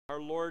Our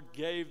Lord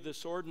gave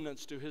this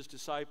ordinance to his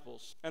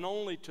disciples, and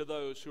only to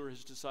those who are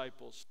his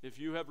disciples. If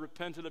you have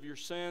repented of your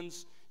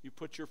sins, you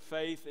put your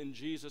faith in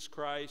Jesus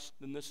Christ,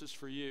 then this is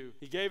for you.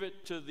 He gave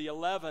it to the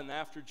 11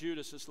 after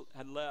Judas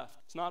had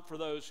left. It's not for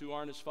those who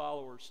aren't his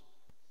followers.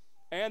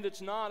 And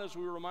it's not, as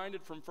we were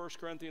reminded from 1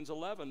 Corinthians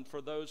 11, for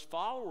those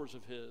followers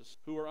of his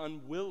who are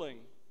unwilling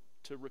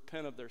to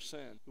repent of their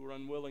sin, who are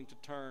unwilling to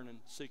turn and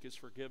seek his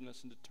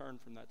forgiveness and to turn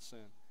from that sin.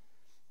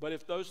 But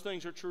if those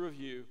things are true of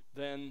you,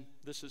 then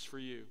this is for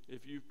you.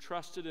 If you've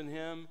trusted in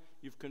him,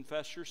 you've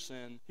confessed your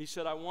sin. He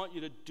said, I want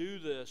you to do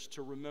this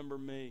to remember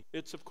me.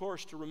 It's, of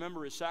course, to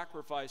remember his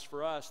sacrifice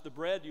for us. The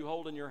bread you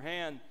hold in your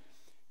hand,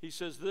 he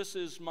says, this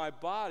is my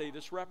body.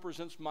 This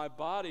represents my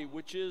body,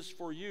 which is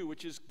for you,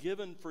 which is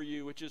given for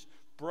you, which is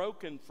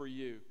broken for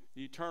you.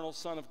 The eternal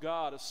Son of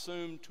God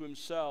assumed to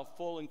himself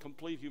full and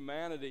complete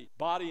humanity,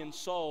 body and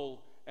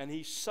soul, and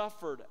he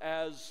suffered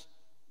as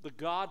the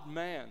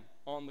God-man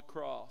on the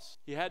cross.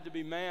 He had to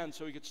be man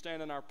so he could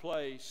stand in our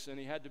place, and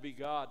he had to be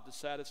God to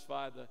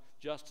satisfy the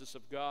justice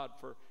of God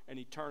for an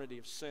eternity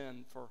of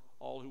sin for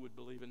all who would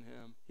believe in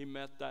him. He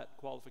met that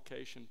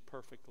qualification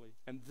perfectly.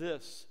 And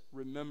this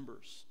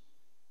remembers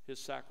his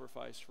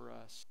sacrifice for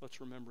us.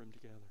 Let's remember him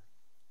together.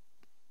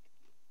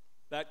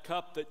 That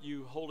cup that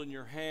you hold in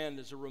your hand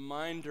is a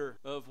reminder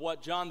of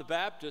what John the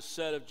Baptist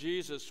said of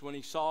Jesus when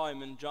he saw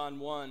him in John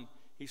 1.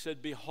 He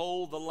said,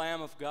 behold the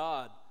Lamb of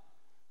God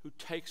who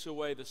takes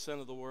away the sin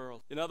of the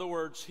world. In other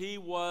words, he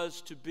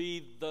was to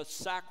be the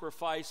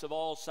sacrifice of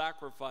all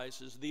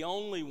sacrifices, the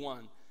only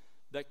one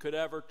that could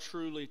ever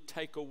truly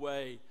take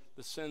away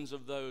the sins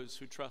of those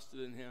who trusted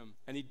in him.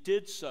 And he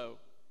did so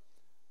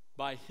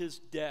by his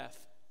death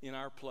in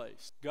our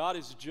place. God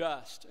is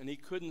just, and he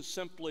couldn't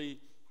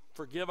simply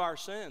forgive our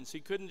sins. He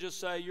couldn't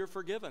just say, you're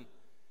forgiven.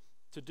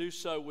 To do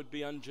so would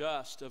be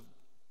unjust of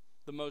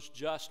the most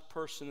just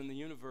person in the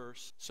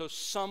universe. So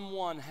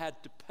someone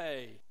had to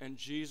pay, and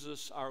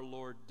Jesus our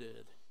Lord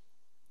did.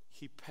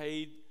 He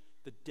paid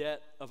the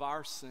debt of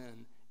our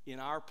sin in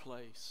our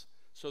place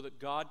so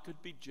that God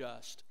could be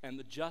just and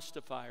the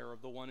justifier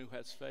of the one who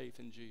has faith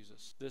in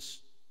Jesus.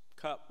 This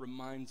cup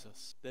reminds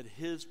us that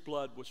his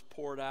blood was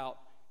poured out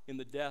in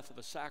the death of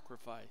a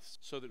sacrifice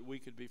so that we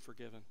could be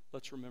forgiven.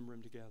 Let's remember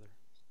him together.